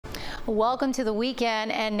Welcome to the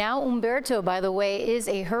weekend. And now Humberto, by the way, is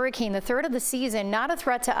a hurricane, the third of the season. Not a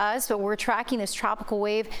threat to us, but we're tracking this tropical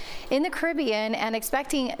wave in the Caribbean and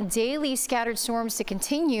expecting daily scattered storms to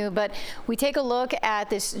continue. But we take a look at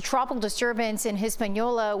this tropical disturbance in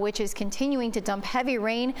Hispaniola, which is continuing to dump heavy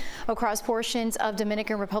rain across portions of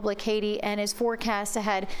Dominican Republic, Haiti, and is forecast to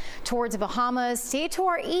head towards the Bahamas. Stay to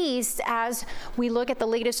our east as we look at the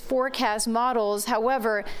latest forecast models.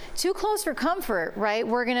 However, too close for comfort, right?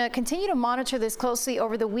 We're going to continue to monitor this closely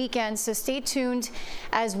over the weekend, so stay tuned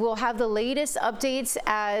as we'll have the latest updates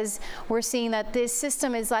as we're seeing that this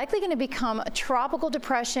system is likely going to become a tropical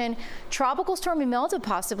depression, tropical storm Imelda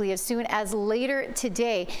possibly as soon as later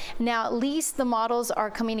today. Now, at least the models are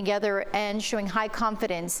coming together and showing high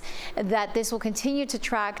confidence that this will continue to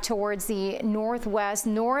track towards the northwest,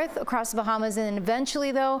 north across the Bahamas, and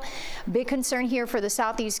eventually, though, big concern here for the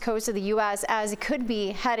southeast coast of the U.S. as it could be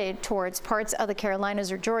headed towards parts of the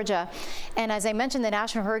Carolinas or Georgia. And as I mentioned, the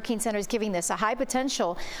National Hurricane Center is giving this a high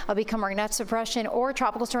potential of becoming magnetic suppression or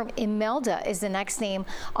tropical storm. Imelda is the next name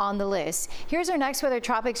on the list. Here's our next weather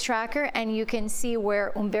tropics tracker, and you can see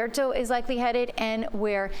where Humberto is likely headed and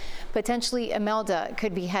where potentially Imelda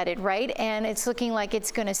could be headed, right? And it's looking like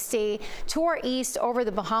it's going to stay to our east over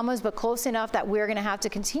the Bahamas, but close enough that we're going to have to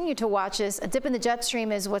continue to watch this. A dip in the jet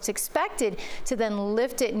stream is what's expected to then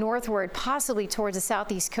lift it northward, possibly towards the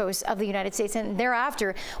southeast coast of the United States. And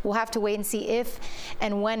thereafter, we'll have to wait and see if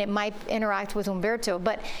and when it might interact with Humberto.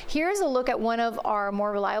 But here's a look at one of our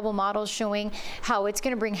more reliable models showing how it's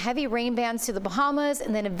going to bring heavy rain bands to the Bahamas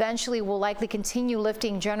and then eventually will likely continue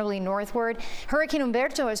lifting generally northward. Hurricane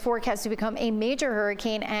Humberto is forecast to become a major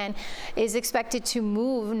hurricane and is expected to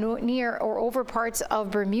move near or over parts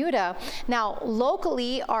of Bermuda. Now,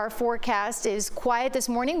 locally, our forecast is quiet this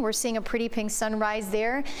morning. We're seeing a pretty pink sunrise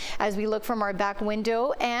there as we look from our back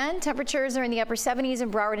window, and temperatures are in the upper 70s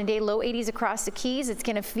in Broward and Day, low 80s across the Keys. It's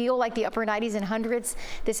going to feel like the upper 90s and hundreds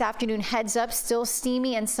this afternoon. Heads up, still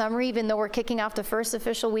steamy and summery, even though we're kicking off the first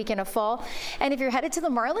official weekend of fall. And if you're headed to the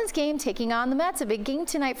Marlins game, taking on the Mets, a big game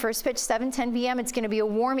tonight, first pitch 7:10 p.m. It's going to be a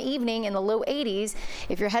warm evening in the low 80s.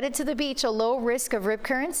 If you're headed to the beach, a low risk of rip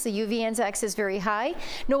currents. The UV index is very high.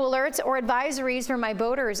 No alerts or advisories for my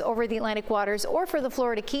boaters over the Atlantic waters or for the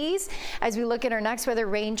Florida Keys. As we look at our next weather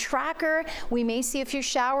rain tracker, we may see a few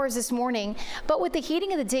showers this morning, but with the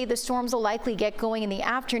heating of the day, the storms will likely get going in the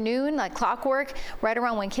afternoon like clockwork, right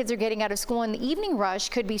around when kids are getting out of school. And the evening rush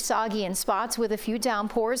could be soggy in spots with a few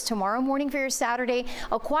downpours. Tomorrow morning for your Saturday,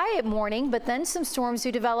 a quiet morning, but then some storms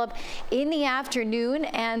do develop in the afternoon,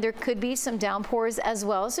 and there could be some downpours as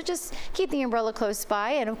well. So just keep the umbrella close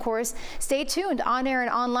by, and of course, stay tuned on air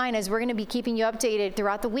and online as we're going to be keeping you updated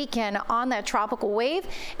throughout the weekend on that tropical wave,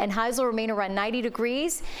 and highs will remain around 90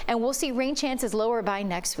 degrees, and we'll see rain chances lower by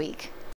next week.